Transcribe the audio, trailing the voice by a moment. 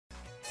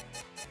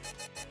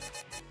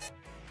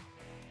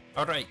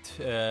Alright,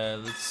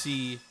 let's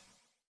see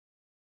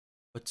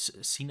what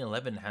Scene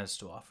 11 has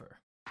to offer.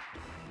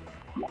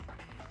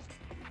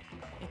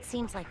 It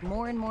seems like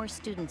more and more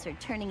students are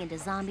turning into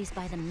zombies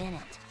by the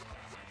minute.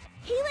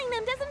 Healing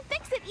them doesn't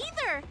fix it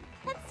either!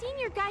 That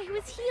senior guy who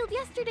was healed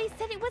yesterday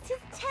said it was his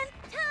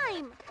 10th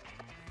time!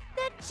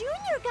 That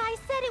junior guy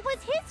said it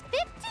was his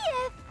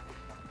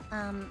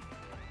 50th!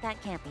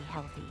 That can't be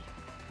healthy.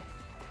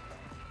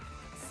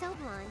 So,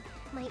 Blonde,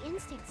 my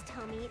instincts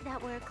tell me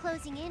that we're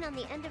closing in on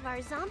the end of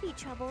our zombie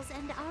troubles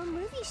and our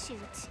movie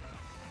shoot.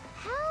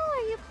 How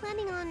are you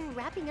planning on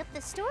wrapping up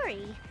the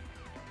story?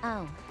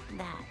 Oh,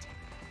 that.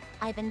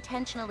 I've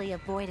intentionally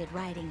avoided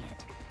writing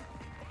it.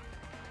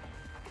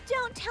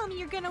 Don't tell me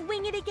you're gonna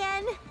wing it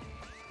again!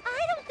 I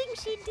don't think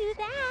she'd do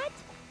that.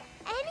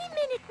 Any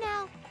minute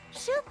now,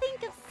 she'll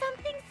think of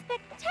something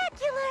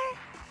spectacular.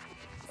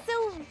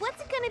 So,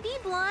 what's it gonna be,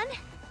 Blonde?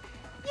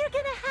 You're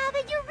gonna have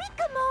a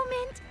eureka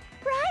moment,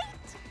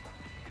 right?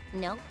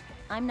 Nope,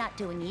 I'm not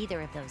doing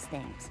either of those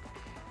things.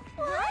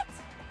 What?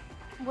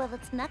 Well,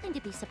 it's nothing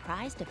to be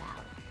surprised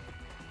about.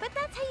 But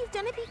that's how you've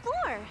done it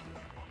before.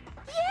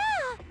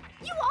 Yeah!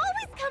 You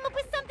always come up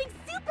with something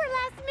super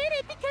last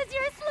minute because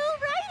you're a slow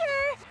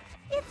writer!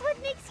 It's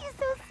what makes you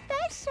so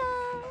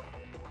special!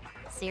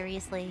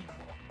 Seriously?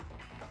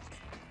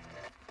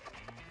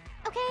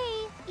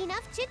 Okay,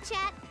 enough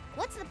chit-chat.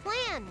 What's the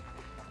plan?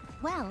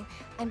 Well,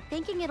 I'm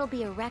thinking it'll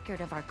be a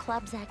record of our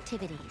club's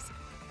activities.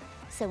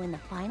 So in the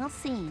final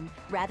scene,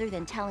 rather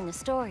than telling a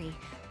story,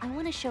 I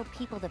want to show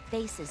people the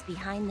faces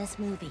behind this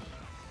movie.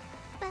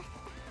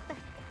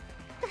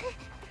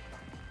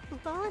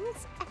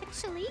 Vaughn's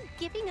actually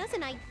giving us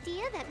an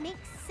idea that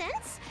makes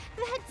sense?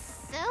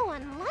 That's so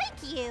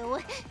unlike you!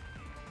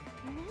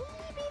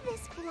 Maybe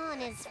this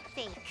blonde is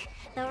fake.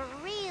 The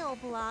real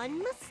blonde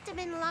must have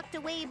been locked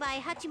away by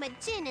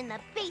Hachima-jin in the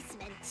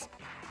basement.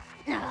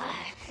 Ugh,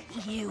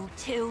 you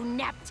too,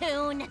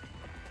 Neptune!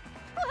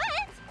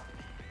 What?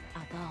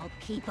 Of all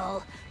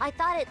people, I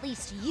thought at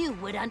least you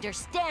would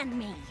understand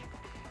me.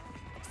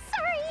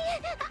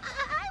 Sorry,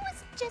 I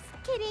was just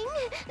kidding.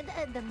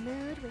 The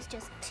mood was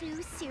just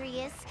too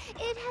serious.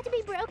 It had to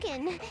be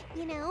broken,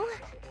 you know?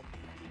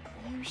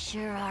 You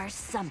sure are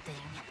something.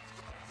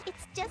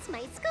 It's just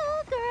my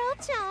schoolgirl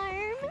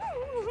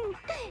charm.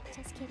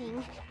 Just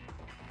kidding.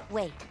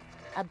 Wait,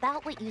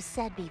 about what you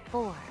said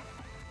before.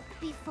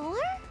 Before?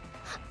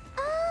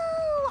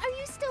 Oh, are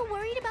you still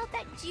worried about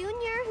that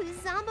junior who's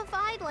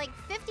zombified like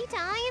 50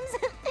 times?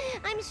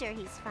 I'm sure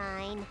he's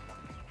fine.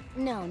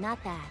 No,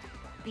 not that.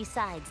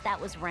 Besides,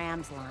 that was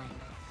Ram's line.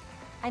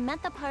 I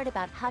meant the part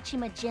about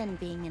Hachima-jin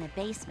being in a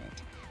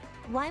basement.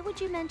 Why would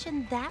you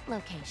mention that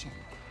location?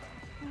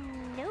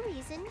 No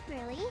reason,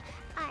 really.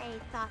 I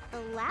thought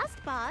the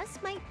last boss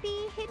might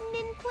be hidden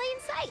in plain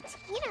sight.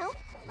 You know,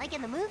 like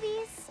in the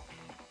movies.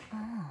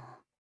 Oh.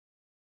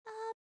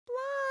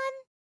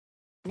 Blonde.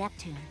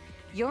 Neptune,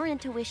 your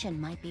intuition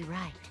might be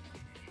right.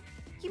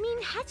 You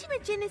mean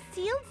Hachima-jin is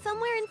sealed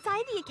somewhere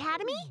inside the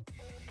academy?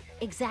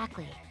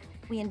 Exactly.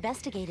 We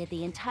investigated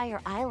the entire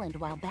island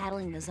while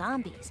battling the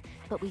zombies,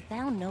 but we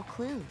found no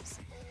clues.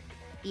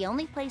 The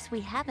only place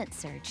we haven't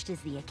searched is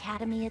the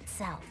academy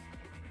itself.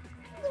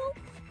 Nope.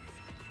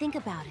 Think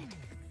about it.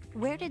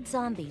 Where did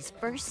zombies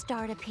first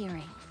start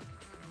appearing?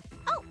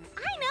 Oh,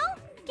 I know!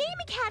 Game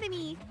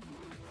Academy!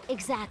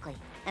 Exactly.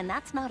 And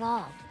that's not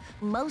all.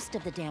 Most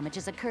of the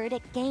damages occurred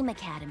at Game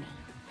Academy.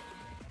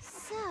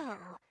 So,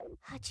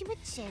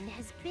 Hachima-jin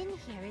has been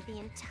here the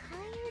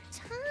entire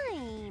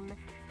time.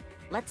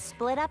 Let's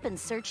split up and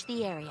search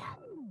the area.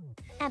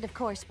 And of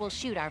course, we'll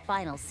shoot our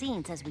final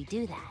scenes as we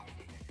do that.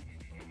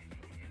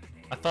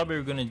 I thought we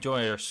were gonna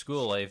enjoy our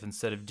school life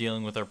instead of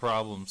dealing with our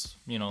problems.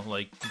 You know,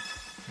 like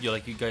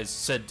you guys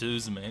said to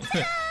Uzume.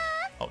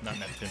 Oh, not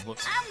Neptune.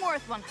 Whoops. I'm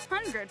worth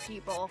 100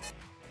 people.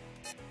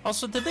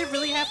 Also, did they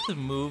really have to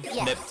move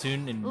Yes.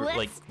 Neptune and Let's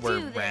like do where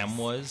this. Ram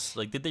was?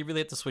 Like, did they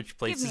really have to switch me a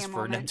places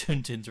for moment.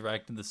 Neptune to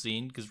interact in the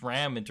scene? Because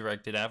Ram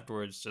interacted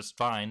afterwards just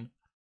fine.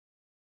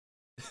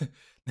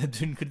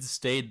 Neptune could have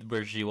stayed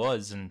where she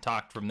was and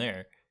talked from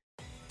there.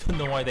 Don't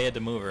know why they had to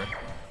move her.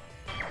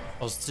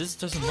 Oh, this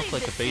doesn't look Leave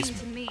like a this scene to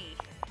basement. me.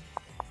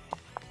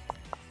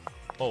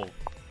 Oh,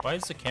 why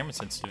is the camera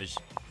sensitive?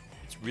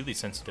 It's really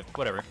sensitive.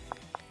 Whatever.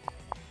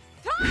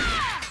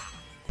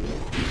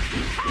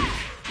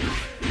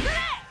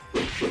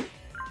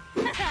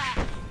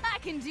 I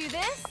can do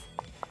this.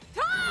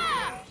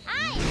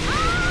 I'm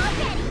all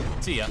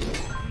ready. See ya.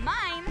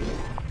 Mine.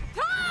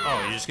 Oh,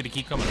 you're just gonna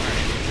keep coming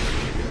around.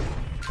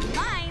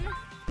 Mine.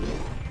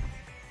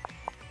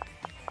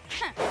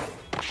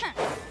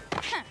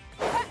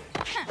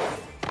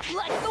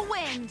 Like the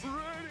wind.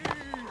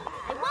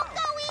 I won't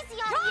go easy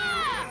on you.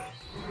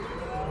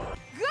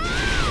 Go!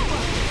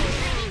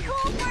 Pretty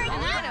cool for a An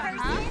new item,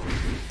 person.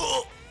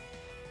 Oh.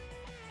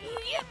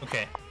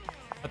 Okay.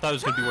 I thought it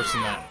was gonna be worse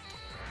than that.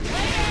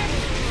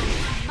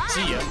 Mine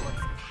See ya. looks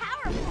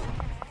powerful.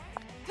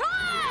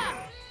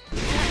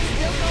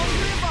 Still going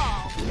to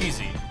evolve.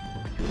 Easy.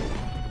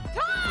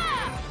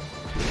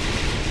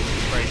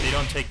 Right, they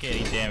don't take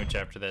any damage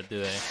after that, do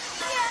they?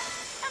 Yeah,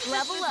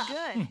 Level up.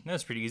 Good.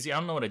 That's pretty easy. I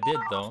don't know what I did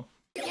though.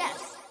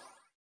 Yes.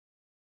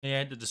 Yeah, I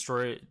had to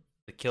destroy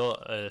to kill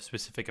a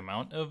specific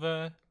amount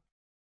of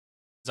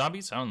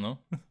zombies. I don't know.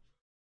 All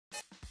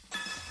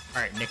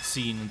right, next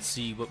scene. Let's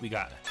see what we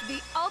got. The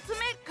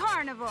ultimate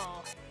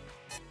carnival.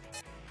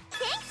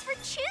 Thanks for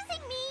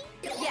choosing me.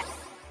 Yes.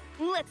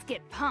 Let's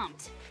get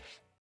pumped.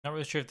 Not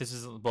really sure if this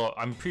is. Well,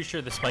 I'm pretty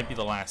sure this might be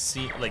the last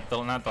scene. Like,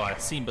 not the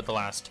last scene, but the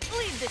last.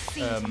 Leave this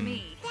scene to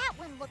me. That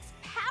one looks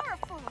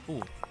powerful.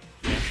 Ooh.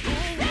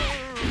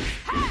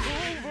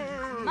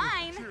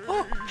 Mine.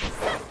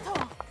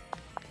 Sesto.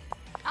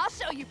 I'll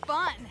show you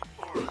fun.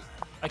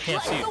 I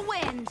can't see Like it. the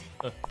wind.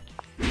 Come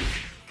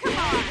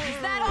on,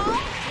 is that all?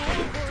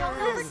 Don't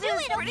overdo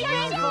it, Pretty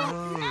okay? good.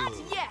 Not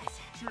yet.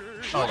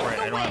 Oh, right,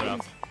 I don't have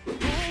enough.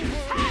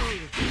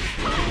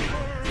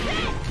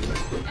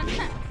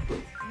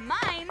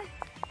 Mine.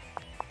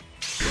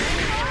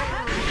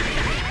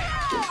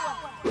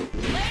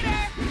 Later.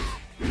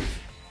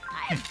 I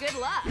have good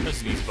luck. This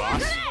is easy,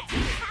 boss.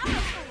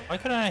 Why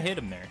couldn't I hit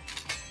him there?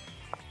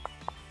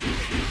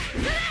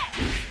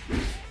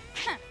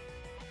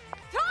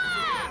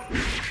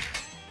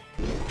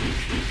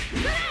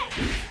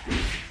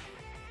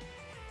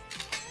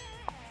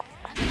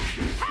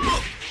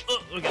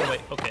 Oh, okay,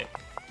 wait, okay.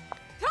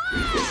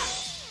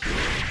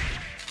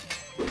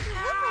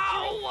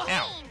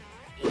 Ow.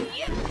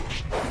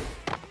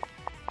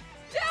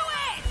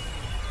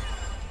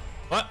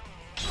 What?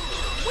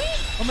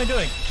 What am I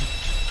doing?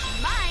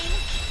 Mine.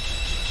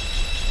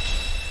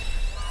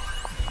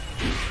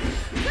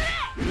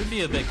 It would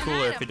be a bit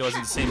cooler if it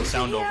wasn't the same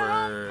sound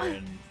over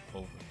and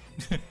over.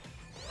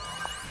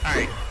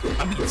 Alright,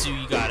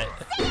 Amitsu, you got it.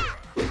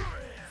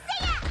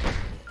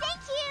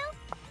 Thank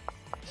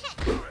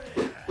you.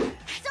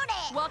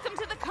 Welcome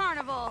to the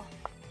carnival.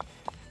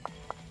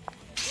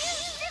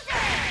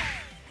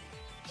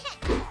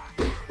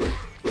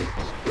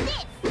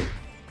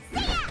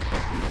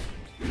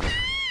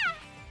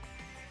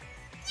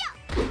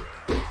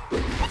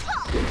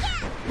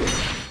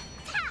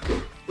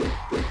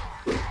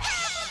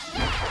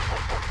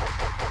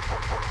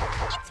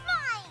 It's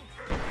mine!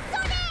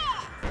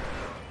 Sonic!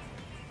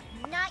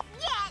 Not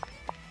yet.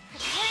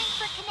 Preparing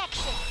for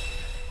connection.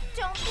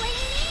 Don't blame me.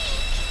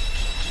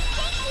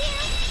 Thank you.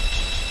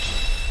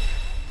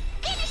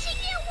 Finishing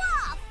you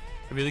off.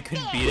 I really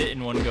couldn't beat it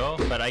in one go,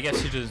 but I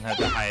guess it doesn't have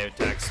the high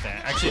attack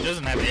stat. Actually, it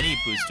doesn't have any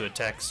boost to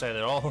attack stat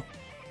at all.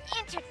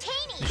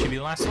 Entertaining. It should be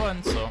the last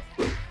one, so.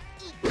 I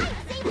was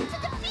able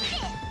to defeat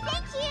it.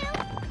 Thank you.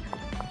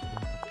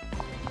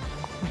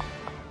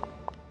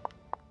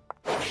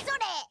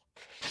 Sonic.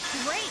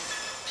 Great.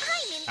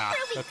 I'm Ah,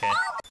 improving okay. all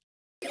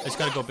I just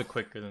gotta go a bit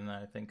quicker than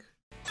that, I think.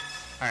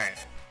 Alright.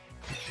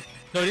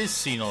 No, it is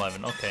scene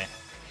 11, okay.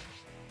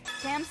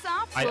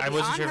 Tamsoft I will be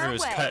wasn't on sure if her it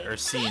was way. cut or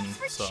scene, Thanks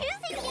for so.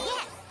 choosing me.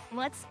 Yes.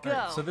 Let's go.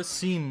 Alright, so this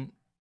scene,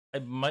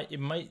 it might,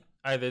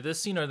 either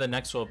this scene or the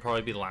next one will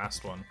probably be the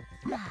last one.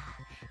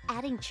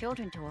 Adding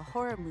children to a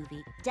horror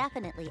movie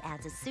definitely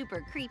adds a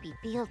super creepy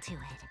feel to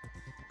it.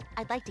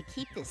 I'd like to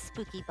keep this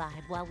spooky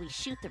vibe while we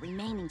shoot the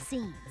remaining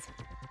scenes.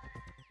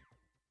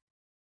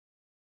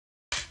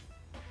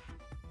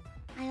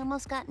 I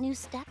almost got new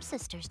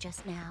stepsisters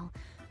just now.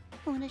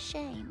 What a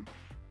shame.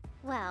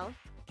 Well,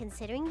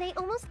 considering they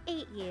almost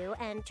ate you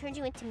and turned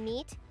you into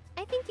meat,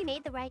 I think you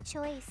made the right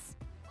choice.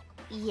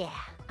 Yeah,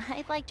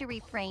 I'd like to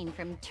refrain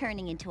from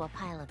turning into a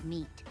pile of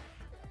meat.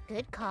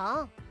 Good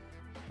call.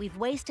 We've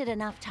wasted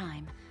enough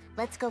time.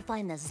 Let's go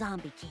find the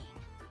Zombie King.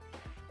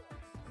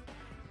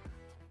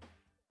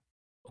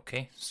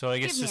 Okay, so I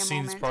guess Give me this a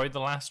scene's moment. probably the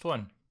last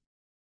one.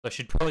 So I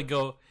should probably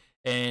go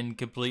and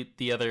complete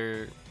the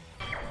other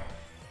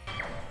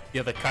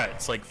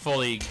cuts, like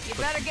fully. You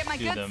better get my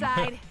do good them.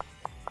 side.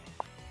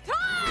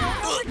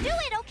 Don't overdo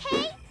it,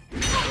 okay?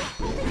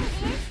 Holding it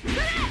in.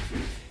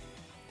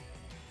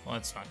 Well,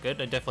 that's not good.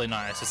 I'm definitely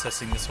not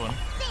assessing this one.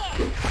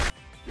 There.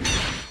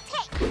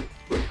 Take.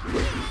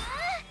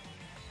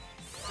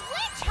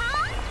 Switch,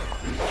 huh?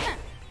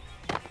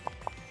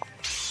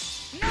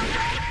 No way.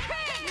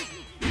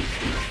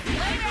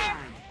 Later.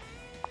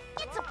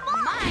 It's a ball.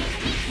 Mine.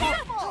 Be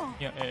careful.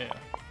 Yeah.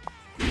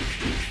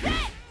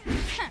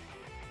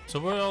 So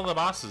where are all the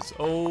bosses?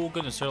 Oh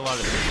goodness, there are a lot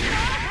of them.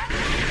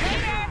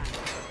 Later.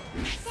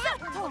 That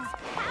one looks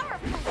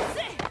powerful.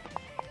 Later.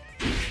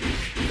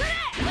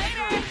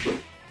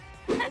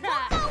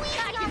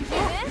 I can do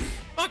this.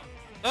 Fuck!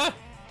 Ah!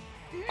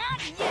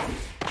 Not yet.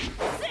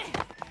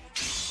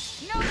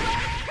 No way.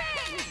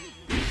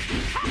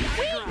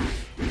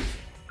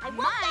 I won't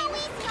Mine. go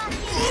easy on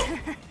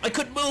you. I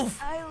couldn't move.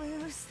 I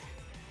lose.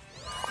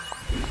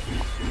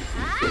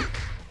 Ah!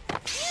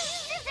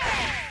 Scissors.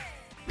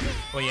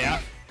 Well,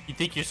 yeah. You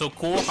think you're so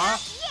cool, huh?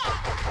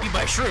 Yeah. Be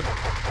my shrimp.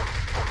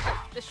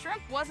 The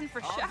shrimp wasn't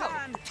for show. All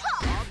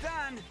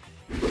done.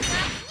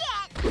 Not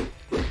yet.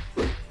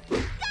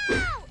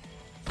 Go!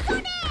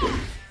 Sonic!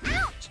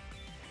 Ouch!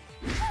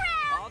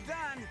 Crap! All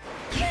done.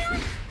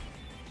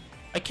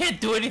 I can't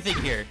do anything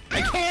here.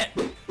 I can't.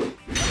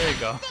 There you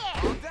go.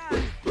 There. All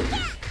done.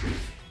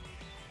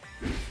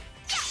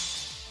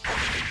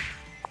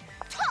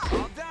 Talk.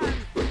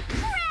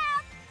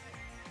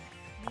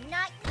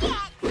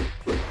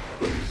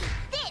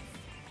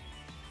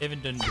 They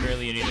haven't done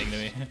barely anything to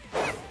me.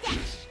 Time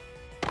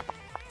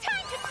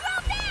to throw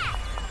that!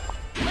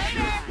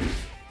 Later!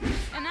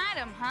 An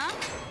item, huh?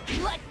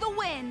 Like the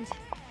wind!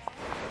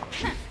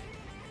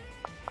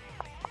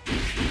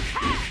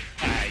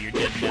 Ah, you're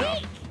dead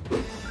now.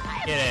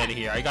 Get out of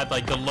here. I got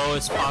like the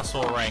lowest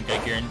possible rank, I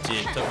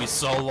guarantee. It took me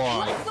so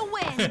long. Like the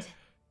wind!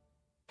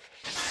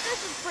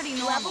 This is pretty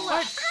normal. Level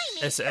up.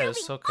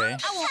 SS, okay. I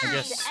won't I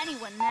lose guess. to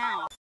anyone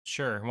now.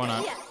 Sure, why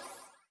not? Yes.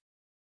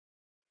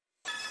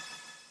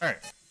 Alright.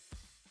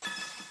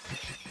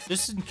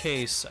 Just in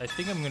case, I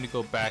think I'm gonna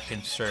go back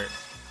and start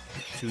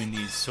doing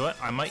these. So what?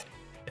 I might,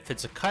 if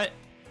it's a cut,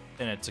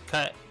 then it's a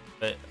cut.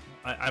 But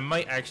I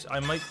might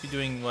be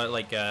doing what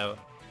like The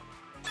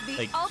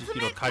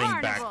ultimate cutting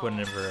carnival. back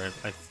whenever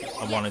I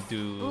want to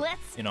do.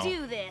 Let's you know,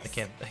 do this. I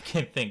can't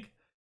think.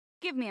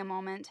 Give me a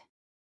moment.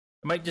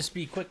 It might just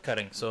be quick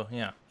cutting. So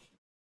yeah,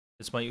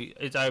 it's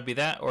either be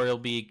that or it'll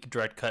be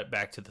direct cut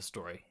back to the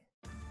story.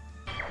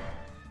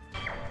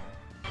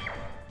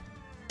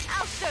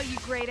 I'll show you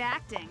great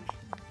acting.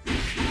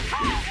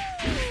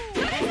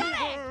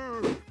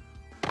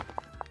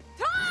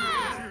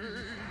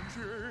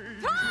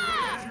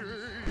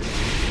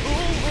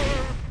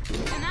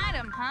 An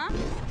item, huh?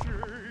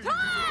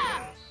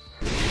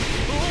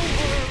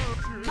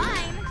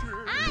 Mine.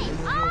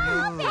 I'm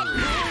all ready.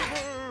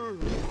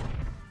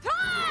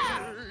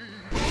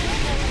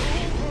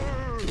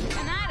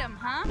 An item,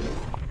 huh?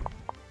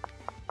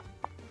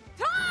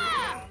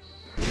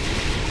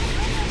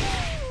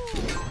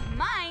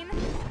 Mine.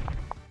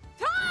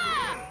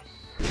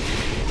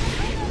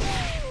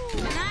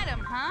 An item,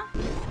 huh?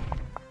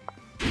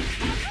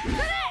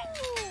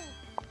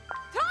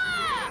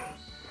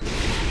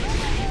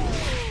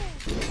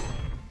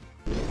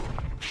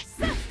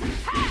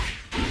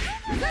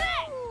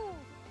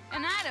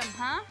 An item,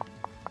 huh?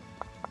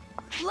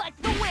 Like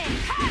the wind.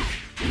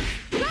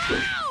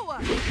 Go!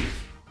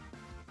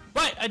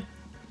 What?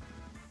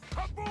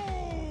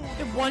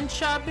 Did one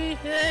shot me?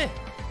 Eh.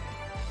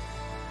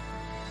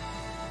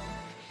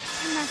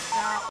 I messed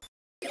up.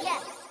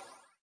 Yes.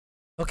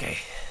 Okay.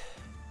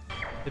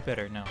 Bit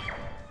better now.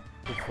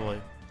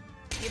 Hopefully.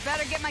 You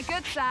better get my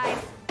good side.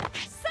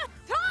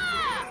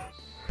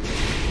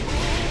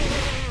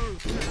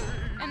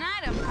 An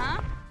item,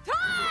 huh?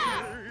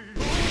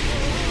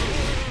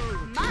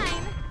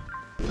 Mine.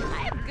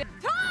 I have good.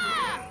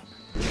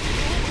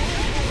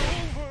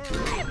 I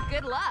have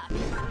good luck.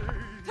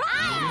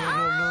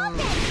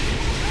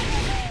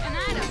 An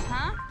item,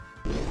 huh?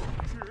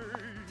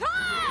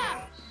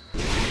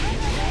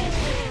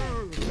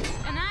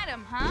 An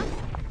item, huh?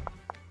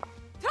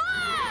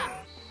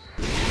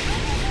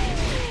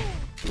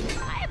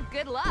 I have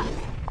good luck.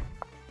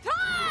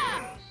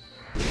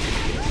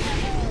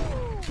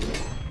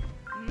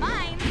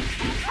 Mine.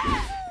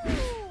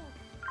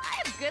 I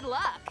have good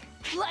luck.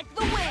 Like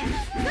the wind.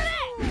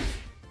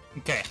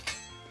 Okay.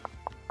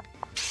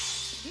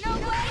 No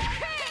way,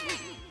 king!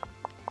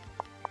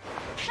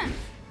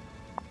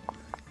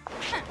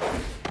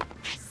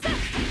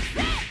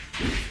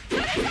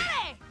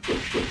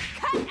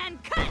 Cut and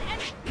cut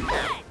and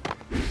cut!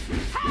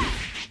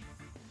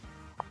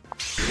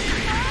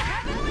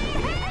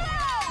 Heavenly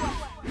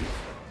halo!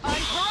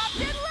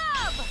 Uncorrupted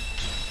love!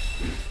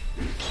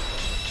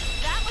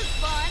 That was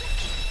fun!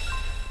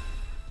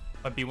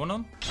 Might be one of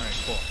them? Alright,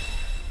 cool.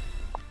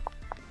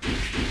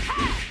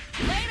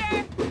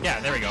 Later! Yeah,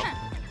 there we go.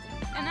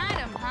 An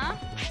item, huh?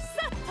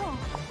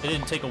 It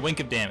didn't take a wink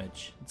of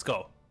damage. Let's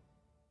go.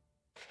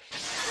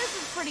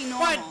 This is pretty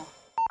normal.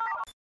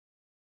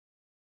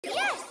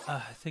 Yes. I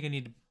think I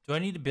need to... Do I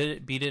need to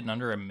beat it in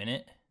under a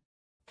minute?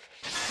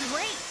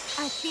 Great!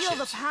 I feel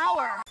the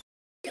power!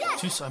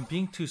 I'm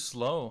being too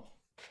slow.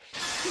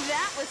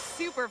 That was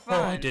super fun.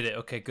 Oh, I did it.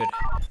 Okay, good.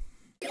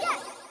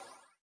 That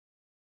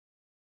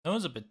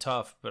was a bit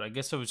tough, but I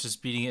guess I was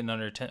just beating it in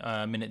under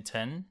minute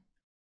 10.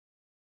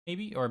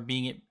 Maybe? Or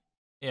being it...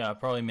 Yeah,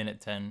 probably minute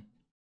 10.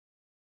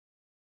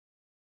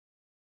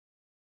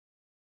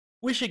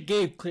 Wish it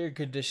gave clear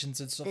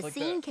conditions and stuff The like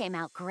scene that. came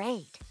out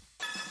great.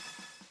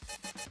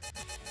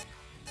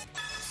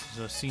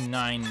 So scene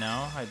 9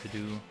 now. I have to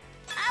do...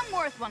 I'm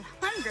worth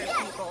 100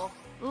 people.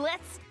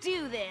 Let's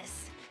do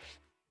this.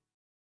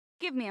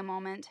 Give me a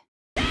moment.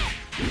 Go!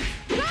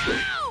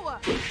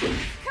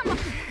 Come on.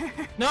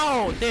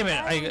 No! Damn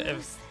it!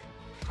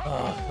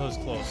 Oh, that was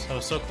close. That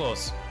was so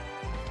close.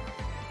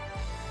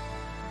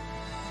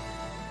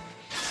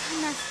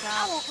 I messed up.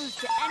 I won't lose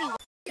to anyone.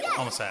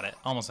 Almost had it.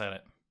 Almost had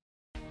it.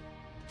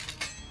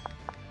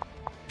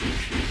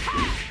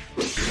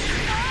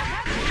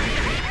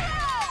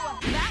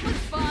 That was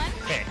fun.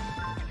 Okay.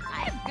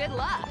 I have good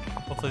luck.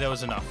 Hopefully that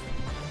was enough.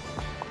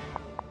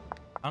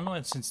 I don't know why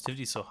the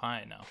sensitivity's so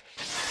high now.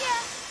 Yeah,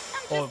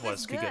 I'm just Oh, it was.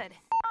 as Good, good.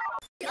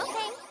 good.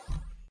 Okay.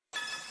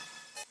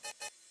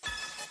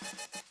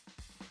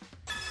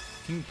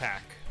 King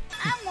Pack.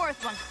 I'm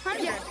worth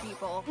 100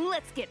 people.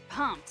 Let's get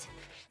pumped.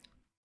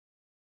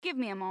 Give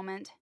me a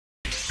moment.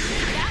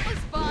 That was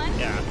fun.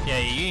 Yeah,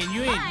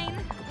 you ain't...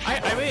 Mine.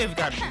 I may have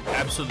gotten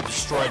absolutely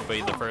destroyed by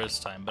you the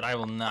first time, but I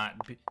will not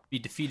be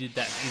defeated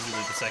that easily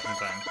the second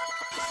time.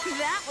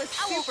 That was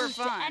super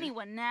fun. To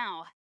anyone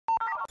now.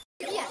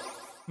 Yes.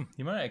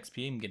 The amount of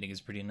XP I'm getting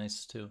is pretty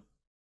nice too.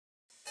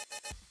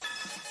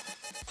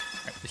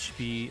 Alright, this should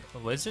be,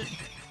 what is it?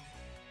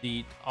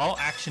 The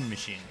all-action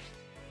machine.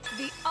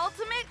 The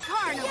ultimate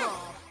carnival.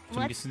 So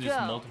I'm guessing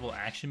there's multiple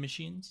action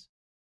machines?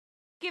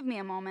 Give me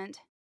a moment.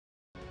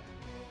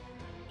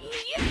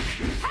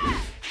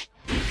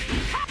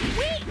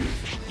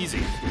 Easy.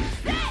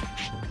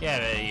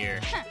 Get out of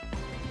here.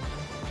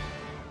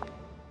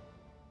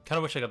 Kind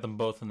of wish I got them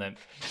both in that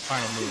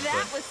final move.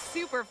 That was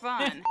super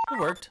fun. Yeah, it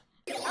worked.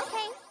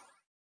 Okay.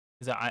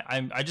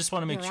 I just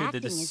want to make Your sure that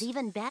acting this is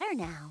even better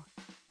now.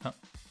 Oh,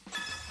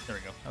 there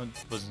we go. That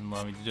wasn't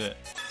allowing me to do it.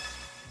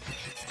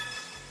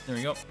 There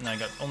we go. And I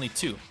got only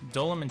 2.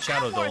 Dolem and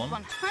Shadow Worth Dolem.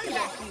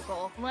 100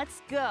 people.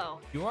 Let's go.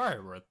 You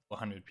are worth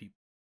 100 people.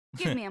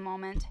 Give me a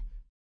moment.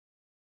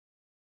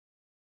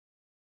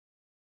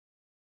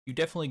 You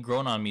definitely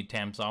grown on me,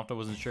 Tamsoft. I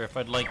wasn't sure if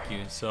I'd like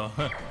you, so.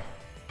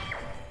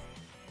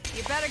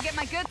 You better get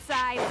my good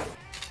side.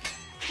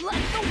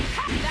 Let's go.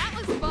 That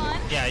was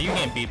fun. Yeah, you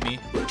can't beat me.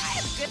 I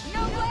have good.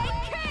 No way,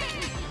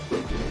 king.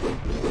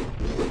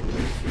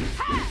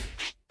 Ha!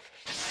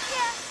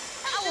 Yeah,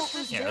 I won't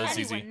lose Yeah, to that was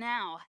anyone easy.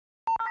 now.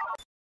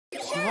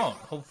 You won't,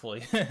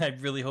 hopefully. I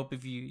really hope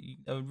if you.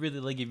 I would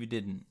really like if you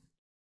didn't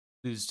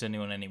lose to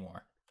anyone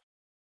anymore.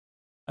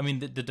 I mean,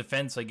 the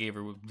defense I gave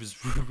her was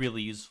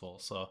really useful,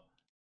 so.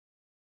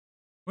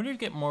 When do you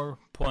get more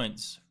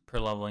points per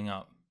leveling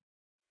up?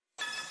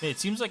 It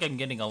seems like I'm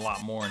getting a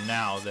lot more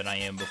now than I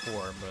am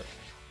before, but.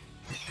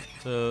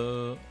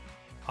 So.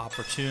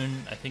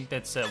 Opportune. I think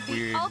that's that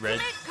weird red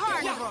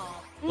Carnival.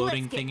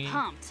 loading Let's get thingy.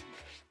 Pumped.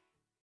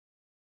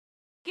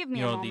 Give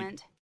me You a know,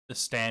 moment. the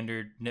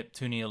standard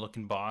Neptunia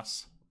looking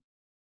boss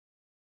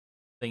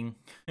thing.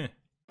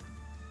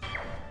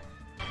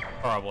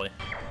 Probably.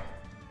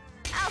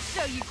 I'll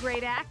show you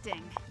great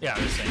acting. Yeah,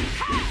 this thing.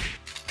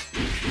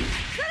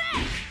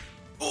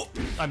 Oh,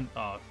 I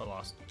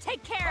lost.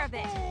 Take care of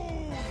it.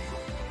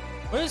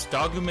 What does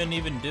Dogumin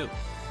even do?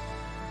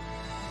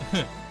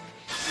 I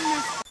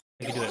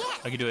can do it.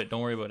 I can do it.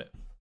 Don't worry about it.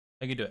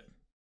 I can do it.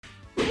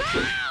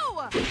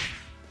 No!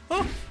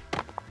 Oh,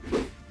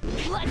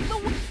 Let the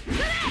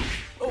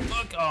oh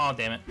fuck. Oh,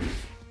 damn it.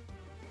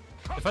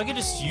 If I could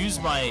just use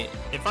my...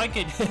 If I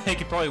could... I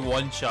could probably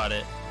one-shot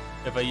it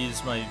if I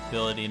used my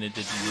ability and it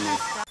didn't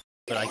move.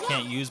 But I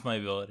can't use my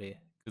ability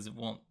because it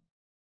won't...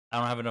 I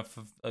don't have enough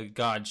of a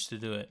gauge to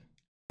do it.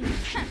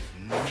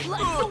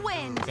 Let the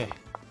wind. Okay.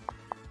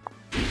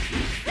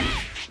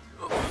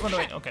 Run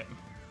away. Okay.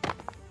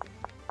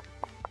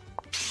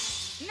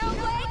 No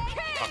way,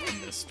 king. Fucking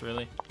missed,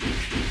 really?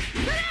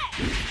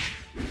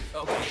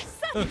 Okay.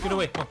 Oh, get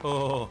away.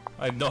 Oh,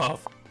 I have no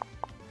health.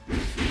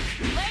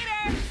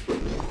 Later.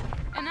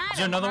 Is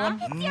there another one?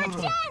 It's your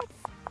chance.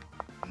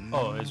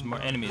 Oh, there's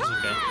more enemies.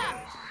 Okay.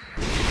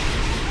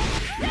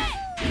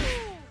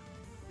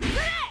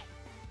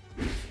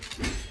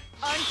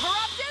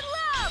 Uncorrupted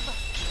love.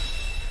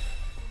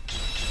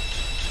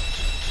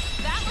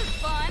 That was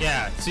fun.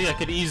 Yeah, see, I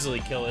could easily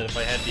kill it if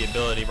I had the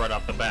ability right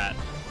off the bat.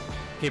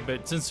 Okay,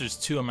 but since there's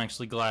 2, I'm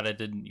actually glad I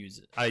didn't use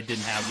it. I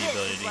didn't have the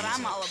ability to What use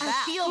I'm it. all I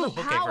about. feel the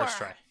Okay, power. first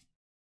try.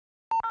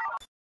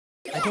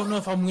 I don't know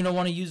if I'm gonna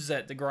want to use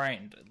that to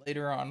grind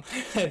later on,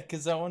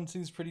 because that one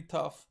seems pretty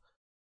tough.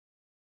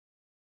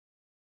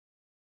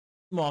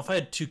 Well, if I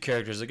had 2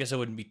 characters, I guess it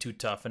wouldn't be too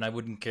tough, and I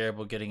wouldn't care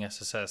about getting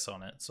SSS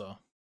on it, so...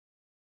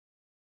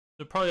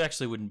 It probably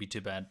actually wouldn't be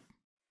too bad.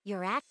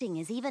 Your acting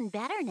is even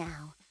better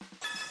now.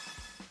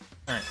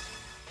 Alright.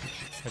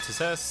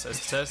 SSS,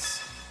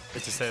 SSS,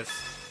 SSS,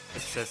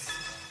 SSS,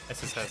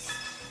 SSS,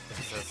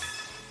 SSS,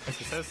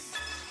 SSS,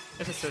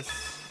 SSS,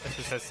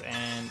 SSS,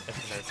 and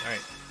SSS.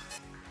 Alright.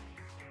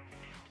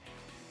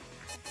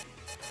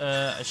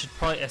 I should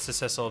probably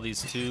SSS all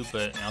these too,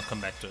 but I'll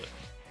come back to it.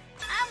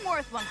 I'm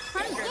worth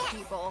 100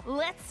 people.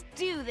 Let's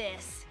do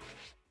this.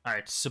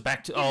 Alright, so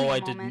back to... Give me Oh, a I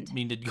moment. didn't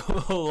mean to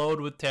go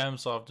load with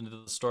Tamsoft into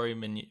the story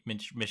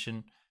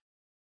mission.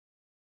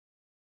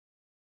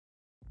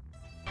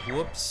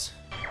 Whoops.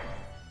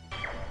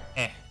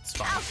 It's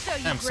fine. I'll show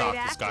you Tamsoft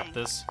great has got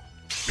acting. this.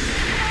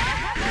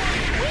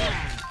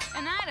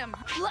 An item.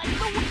 Let the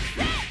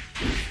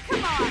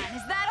Come on,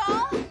 is that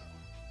all?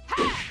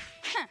 Ha!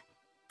 Huh.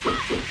 Ha!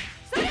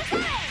 So this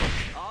way!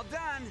 All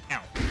done.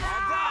 Ow.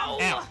 Ow!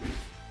 Ow.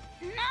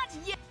 Not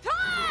yet.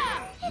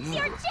 Ah! It's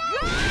your Go!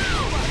 chance.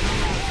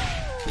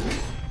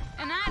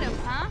 An item,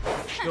 huh?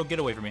 Yo, get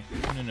away from me.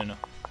 No. An item.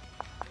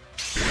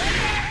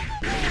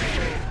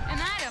 An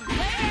item.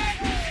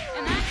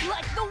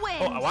 Like the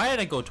wind. Oh, why did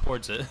I go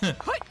towards it?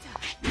 Like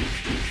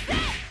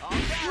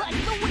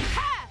the wind.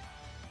 Ha!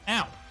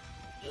 Ow.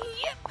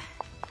 Yep.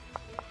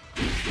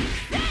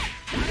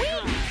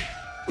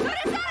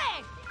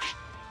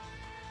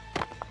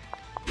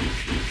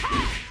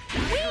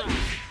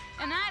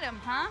 An item,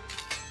 huh?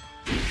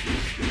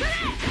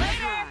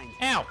 Later.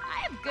 Ow. I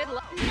have good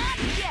luck. Not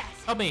yet.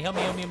 Help me. I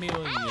like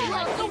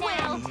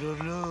you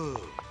now.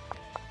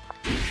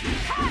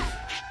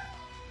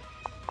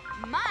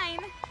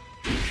 Mine.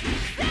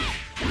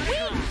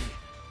 Sit.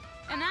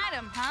 An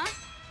item, huh?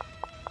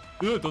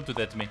 Ooh, don't do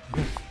that to me.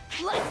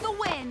 Like the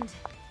wind.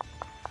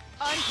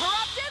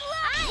 Uncorrupted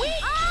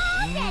light.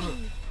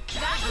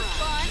 That was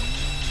fun.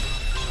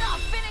 I'll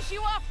finish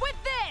you off with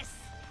this.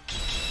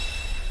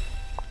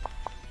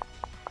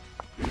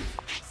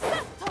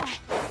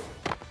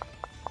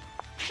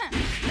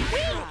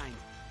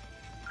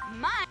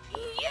 Mine.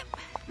 Yep.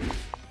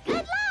 Good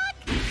luck!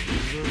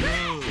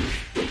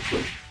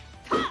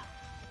 Ha!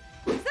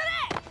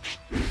 Sit!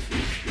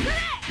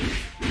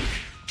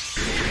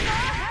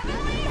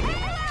 Heavenly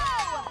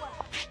halo!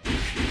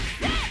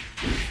 Sit!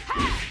 Ha!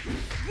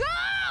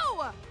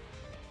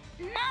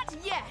 Go! Not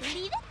yet.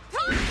 Leave it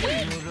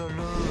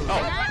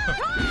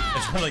Oh,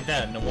 it's not like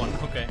that. No one.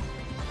 Okay.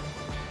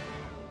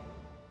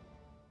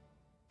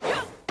 Go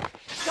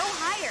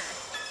higher.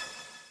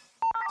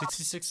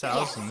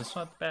 66,000. That's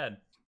not bad.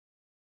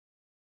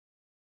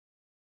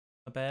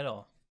 Not bad at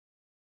all.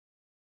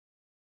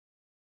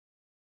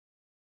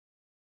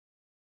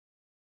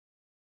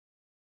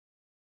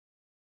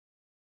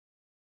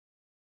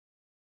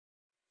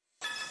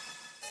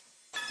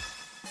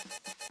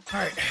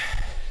 Alright.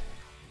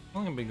 How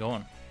long have we been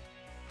going?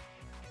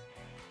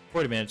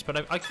 40 minutes, but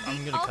I'm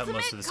gonna cut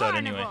most of this out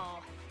anyway.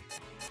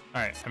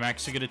 Alright, I'm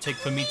actually gonna take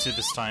Famitsu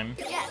this time.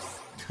 Yes.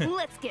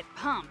 Let's get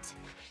pumped.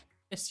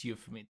 It's you,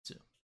 Famitsu.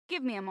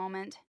 Give me a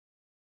moment.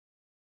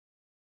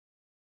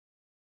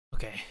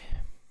 Okay.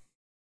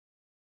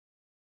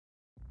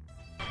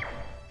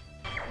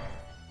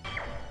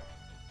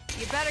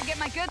 You better get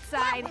my good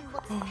side.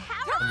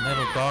 A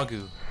metal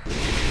Gagu.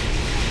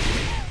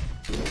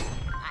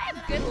 I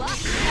have good luck.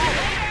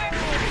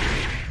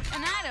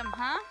 An item,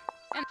 huh?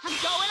 And I'm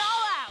going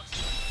all out.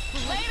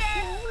 Later.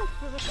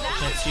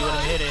 Can't see what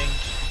I'm hitting.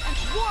 And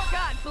War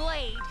God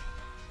Blade.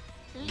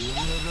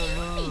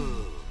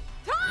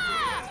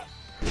 Ah!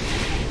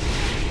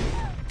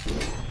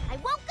 I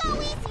won't go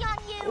easy on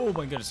you! Oh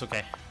my goodness,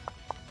 okay.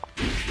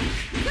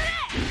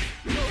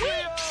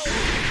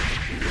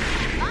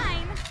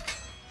 Mine.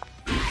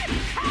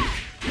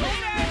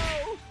 Later.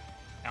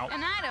 Ow.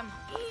 An item.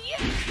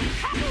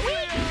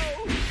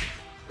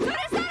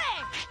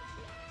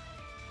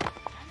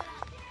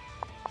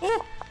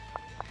 Oh!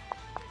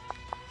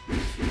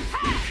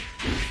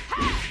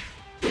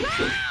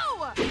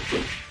 Go!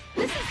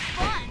 This is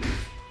fun.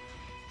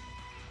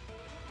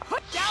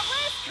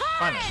 Doubtless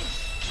Fine. courage.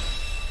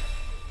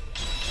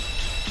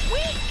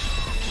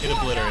 Get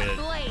obliterated.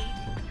 Blade.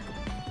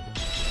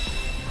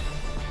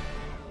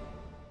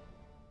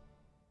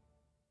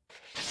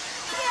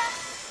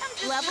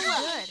 Level up!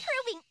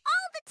 Improving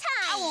all the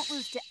time! I won't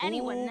lose to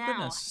anyone Oh now.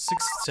 goodness,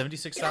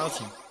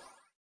 76,000.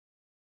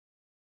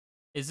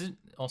 Is it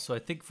also? I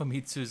think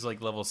Famitsu is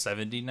like level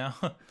 70 now.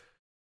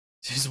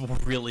 She's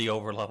really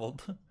over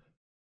leveled.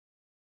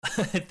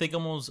 I think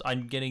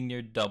I'm getting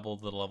near double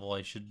the level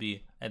I should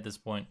be at this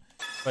point.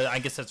 But I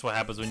guess that's what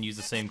happens when you use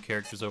the same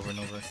characters over and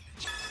over.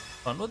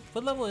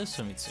 What level is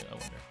Famitsu? I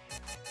wonder.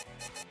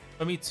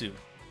 Famitsu.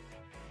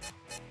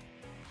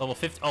 Level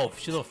 50. Oh,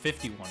 she's level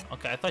 51.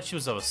 Okay, I thought she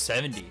was level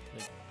 70.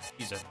 Like,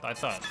 geez, I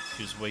thought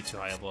she was way too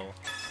high of level.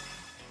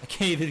 I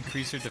can't even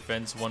increase her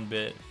defense one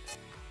bit.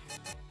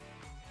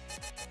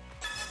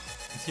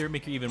 Let's see her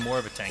make her even more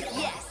of a tank.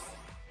 Yes!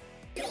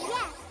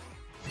 Yes!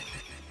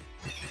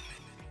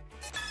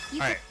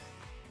 Alright.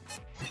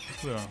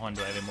 Moving on,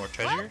 do I have any more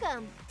treasure?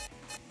 Welcome!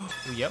 Oh,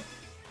 yep.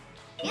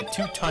 A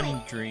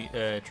 2-ton dream.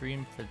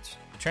 It's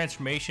a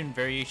transformation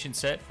variation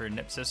set for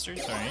Nip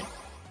Sisters. Alright.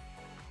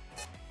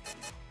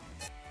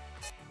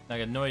 I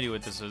got no idea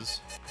what this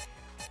is.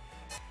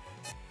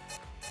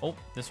 Oh,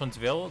 this one's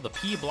available. The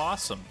Pea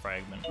Blossom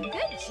Fragment. Good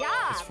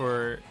job. It's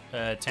for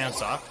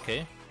Townsoft.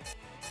 Okay.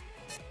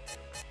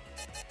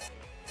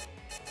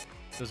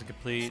 Doesn't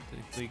complete.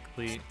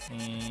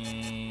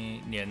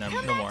 Yeah, no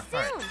more.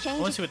 Alright. I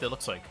want to see what that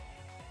looks like.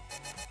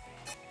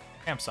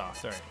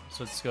 Campsoft. Alright.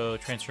 So let's go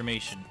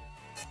transformation.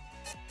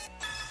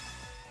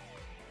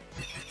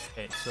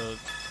 Okay, so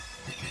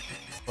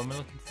what am I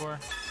looking for?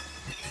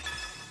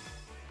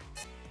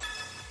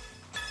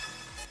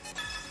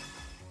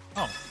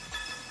 Oh.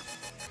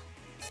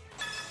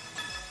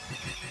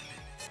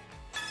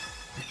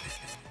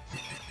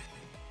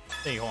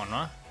 There you go,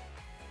 huh?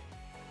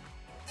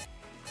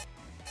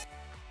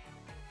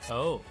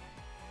 Oh.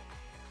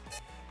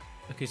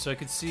 Okay, so I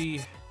could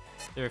see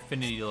their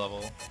affinity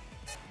level.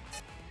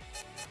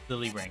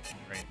 Lily ranking,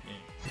 right?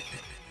 Yeah.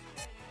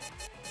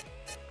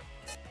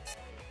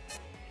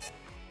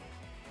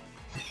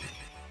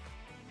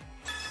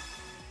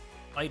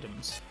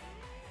 Items.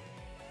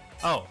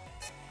 Oh.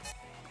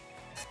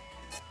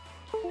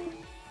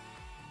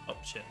 Oh,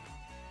 shit.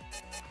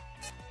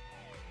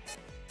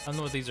 I don't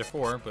know what these are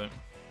for, but...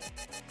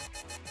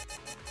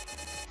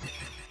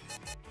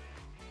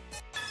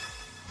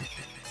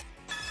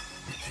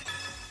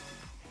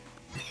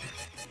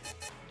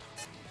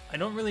 I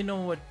don't really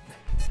know what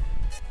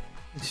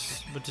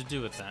to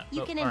do with that.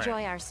 You can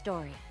enjoy our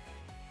story.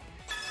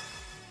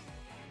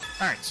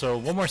 Alright, so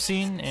one more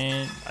scene,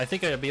 and I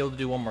think I'll be able to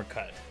do one more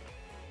cut.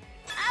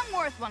 I'm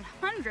worth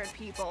 100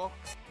 people.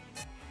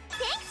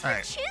 Thanks for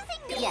Alright.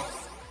 choosing me.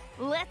 Yes.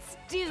 Let's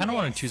do I this. kind of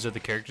want to choose other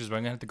characters, but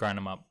I'm gonna have to grind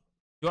them up.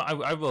 Well,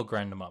 I will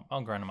grind them up.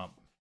 I'll grind them up.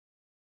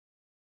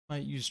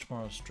 Might use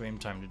tomorrow's stream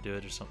time to do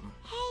it or something.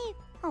 Hey,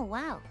 Oh,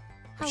 wow.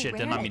 How Shit, rare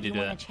did not that mean to you do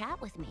want that. to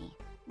chat with me.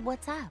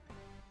 What's up?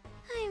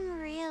 I'm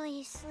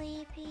really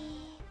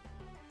sleepy.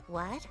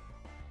 What?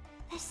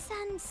 The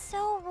sun's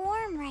so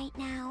warm right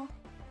now.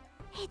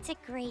 It's a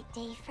great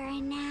day for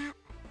a nap.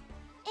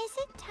 Is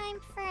it time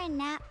for a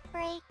nap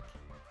break?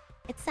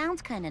 It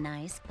sounds kind of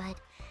nice, but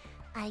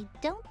I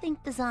don't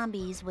think the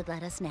zombies would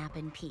let us nap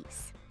in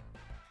peace.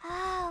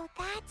 Oh,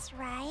 that's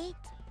right.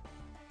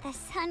 The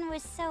sun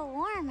was so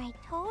warm, I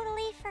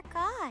totally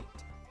forgot.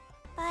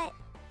 But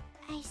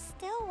I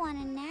still want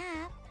a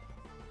nap.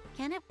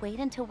 Can it wait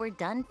until we're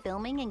done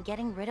filming and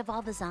getting rid of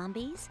all the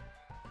zombies?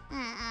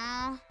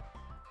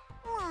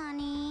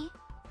 Lonnie,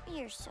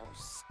 you're so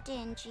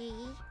stingy.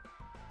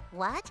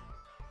 What?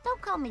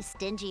 Don't call me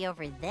stingy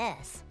over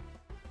this.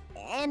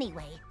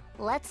 Anyway,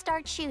 let's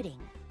start shooting.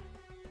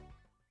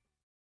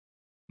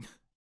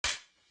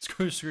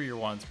 Screw your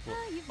wands.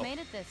 Well, you've made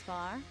it this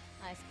far.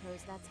 I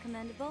suppose that's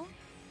commendable.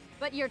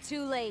 But you're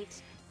too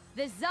late.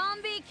 The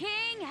Zombie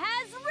King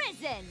has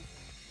risen!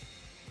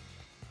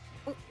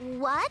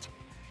 What?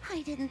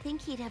 I didn't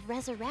think he'd have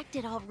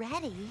resurrected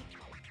already.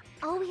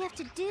 All we have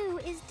to do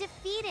is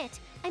defeat it.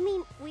 I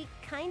mean, we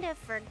kind of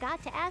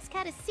forgot to ask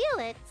how to seal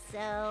it,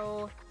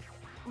 so...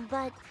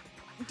 But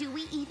do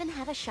we even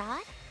have a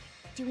shot?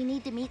 Do we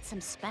need to meet some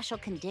special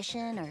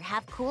condition or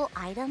have cool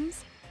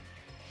items?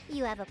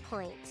 You have a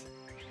point.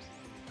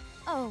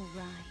 Oh,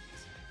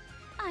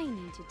 right. I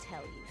need to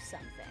tell you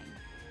something.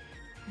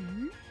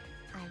 Hmm?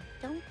 I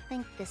don't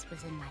think this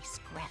was in my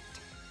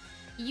script.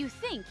 You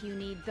think you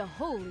need the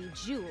Holy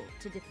Jewel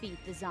to defeat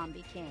the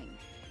Zombie King,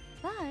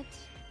 but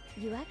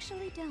you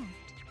actually don't.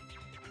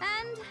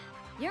 And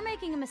you're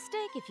making a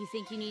mistake if you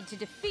think you need to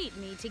defeat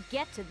me to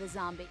get to the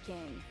Zombie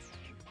King.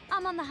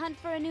 I'm on the hunt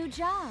for a new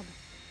job.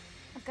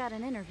 I've got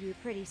an interview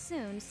pretty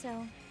soon,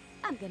 so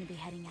I'm gonna be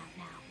heading out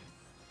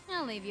now.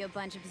 I'll leave you a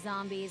bunch of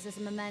zombies as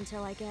a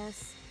memento, I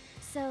guess.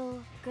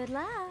 So, good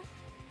luck.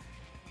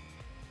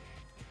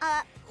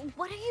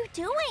 What are you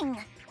doing?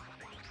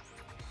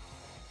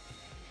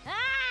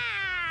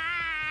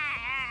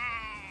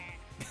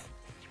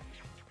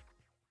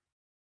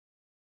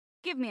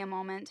 Give me a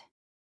moment.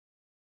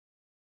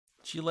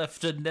 She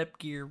left a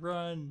Nepgear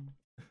run.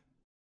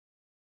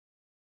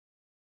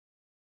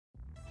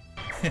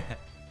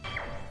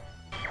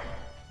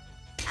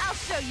 I'll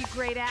show you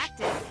great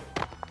acting.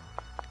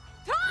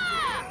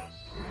 Ah!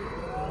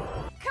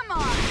 Come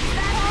on, is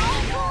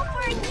that all?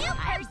 For a new I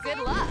have person. good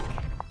luck.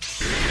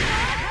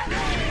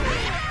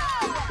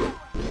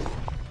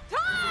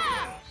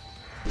 Ah!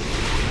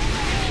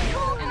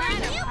 An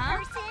item,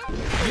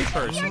 huh? New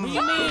person? What do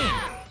you mean?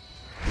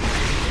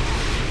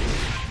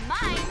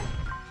 Mine.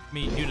 I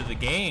mean, new to the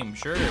game,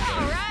 sure. But...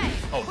 All right.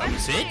 Oh, that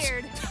was it?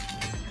 Cleared.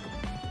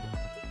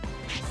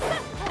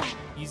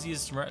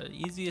 Easiest Let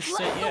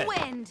set the yet.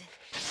 wind.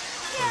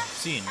 Or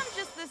scene. I'm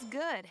just this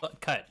good.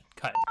 Cut.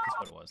 That's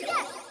what it was.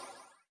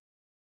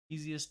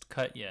 Easiest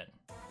cut yet.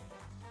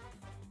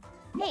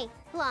 Hey,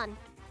 Lon,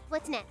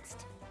 what's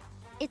next?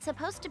 It's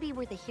supposed to be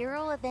where the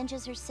hero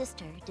avenges her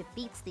sister,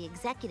 defeats the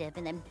executive,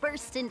 and then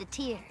bursts into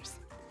tears.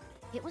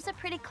 It was a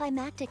pretty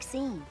climactic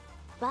scene,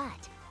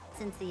 but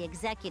since the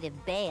executive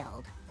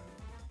bailed,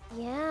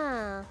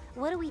 Yeah,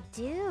 what do we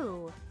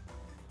do?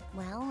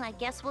 well, I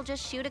guess we'll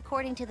just shoot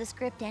according to the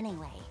script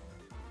anyway.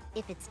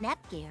 If it's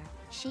Nepgear,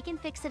 she can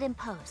fix it in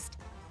post.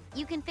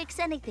 You can fix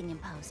anything in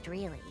post,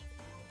 really.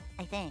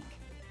 I think.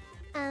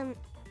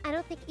 I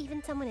don't think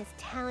even someone as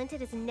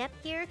talented as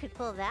Nepgear could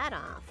pull that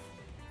off.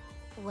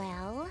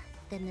 Well,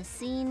 then the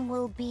scene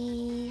will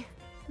be...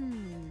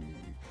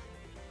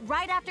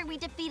 right after we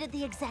defeated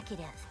the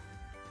executive.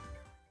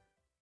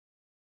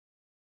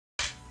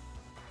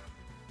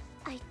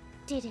 I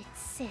did it,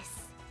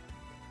 sis.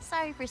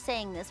 Sorry for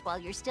saying this while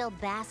you're still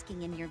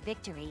basking in your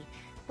victory,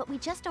 but we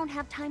just don't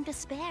have time to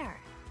spare.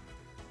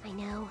 I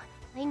know.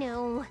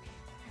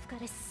 I've got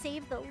to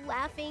save the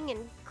laughing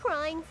and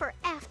crying for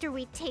after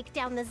we take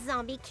down the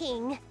Zombie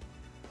King.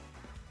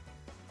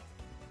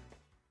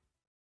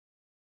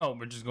 Oh,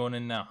 we're just going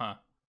in now, huh?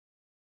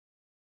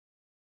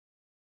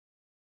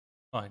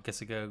 Oh, I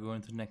guess I gotta go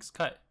into the next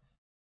cut.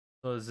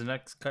 So is the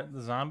next cut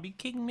the Zombie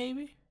King,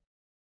 maybe?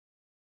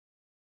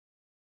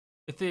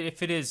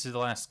 If it is the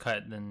last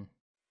cut, then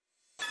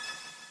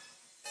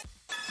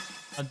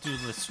I'll do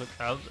this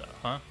out,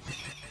 huh?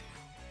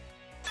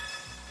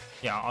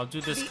 Yeah, I'll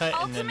do this The cut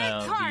and then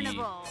ultimate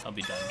carnival. I'll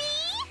be done.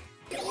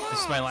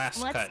 This is my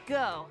last Let's cut.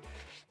 go.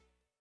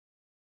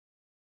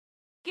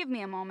 Give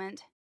me a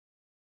moment.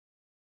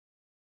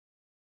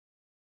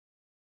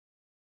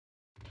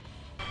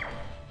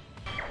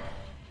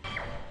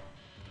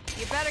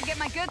 You better get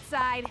my good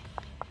side.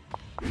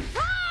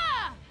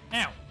 Ah!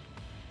 Ow!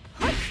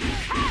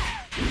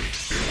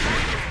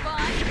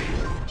 Fun.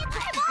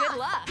 Good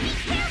luck.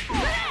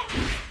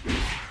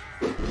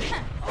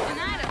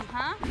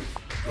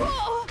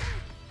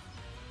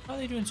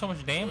 they doing so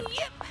much damage?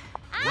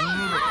 I'm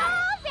all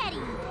ready.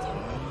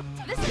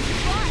 This is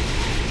fun.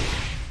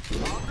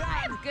 I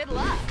have good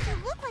luck. You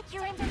look like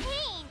you're in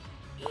pain.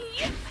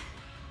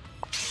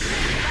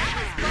 That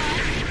was fun.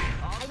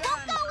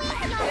 Don't go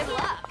easy on Good you.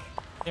 luck.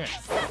 There.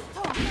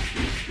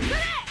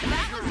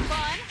 That was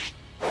fun.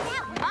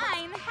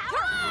 Mine.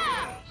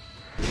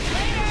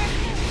 Later.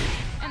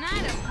 An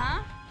item, huh?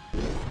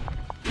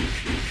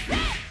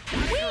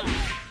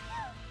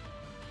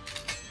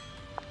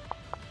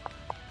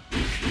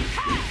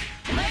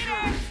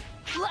 Later.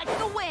 Like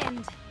the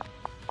wind.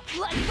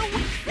 Like the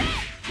wind.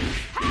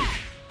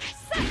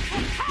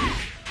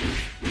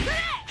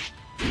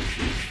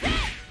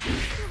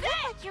 You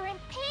look like you're in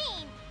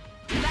pain.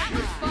 That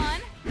was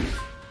fun.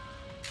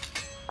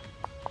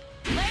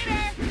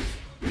 Later.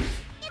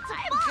 It's a I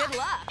have bug. good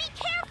luck. Be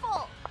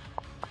careful.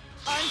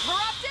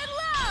 Uncorrupted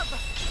love.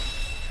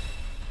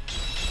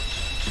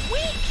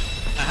 Weak.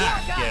 Aha,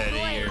 Your get out of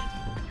blade. here.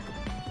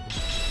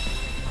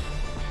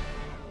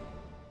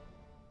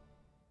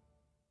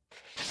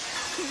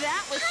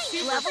 That was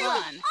super Level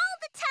up fun. all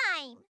the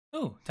time.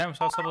 Oh, time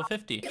sauce level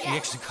 50. We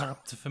actually got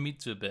up to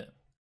Famitsu a bit.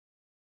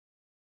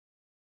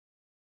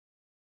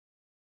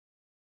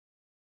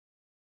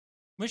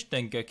 Wish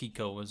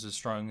Dengekiko was as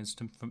strong as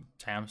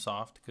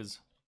Tamsoft, because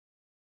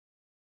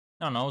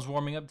I don't know, I was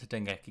warming up to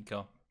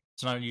Dengekiko.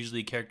 It's not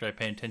usually a character I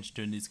pay attention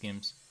to in these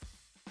games.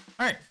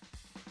 Alright.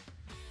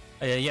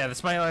 Yeah,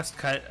 that's my last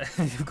cut.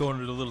 Going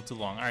a little too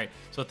long. Alright,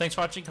 so thanks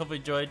for watching. Hope you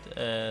enjoyed.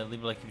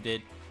 Leave a like if you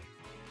did.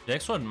 The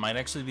next one might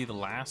actually be the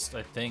last,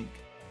 I think.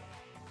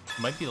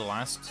 It might be the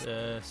last.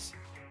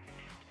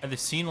 Either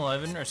scene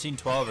 11 or scene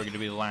 12 are going to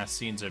be the last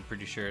scenes, I'm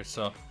pretty sure.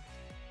 So,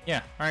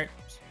 yeah, alright.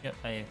 Yep,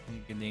 I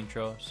did the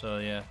intro. So,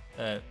 yeah,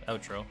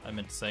 outro, I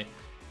meant to say.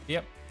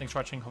 Yep, thanks for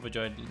watching. Hope you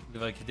enjoyed.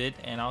 Leave a like if you did,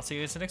 and I'll see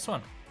you guys in the next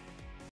one.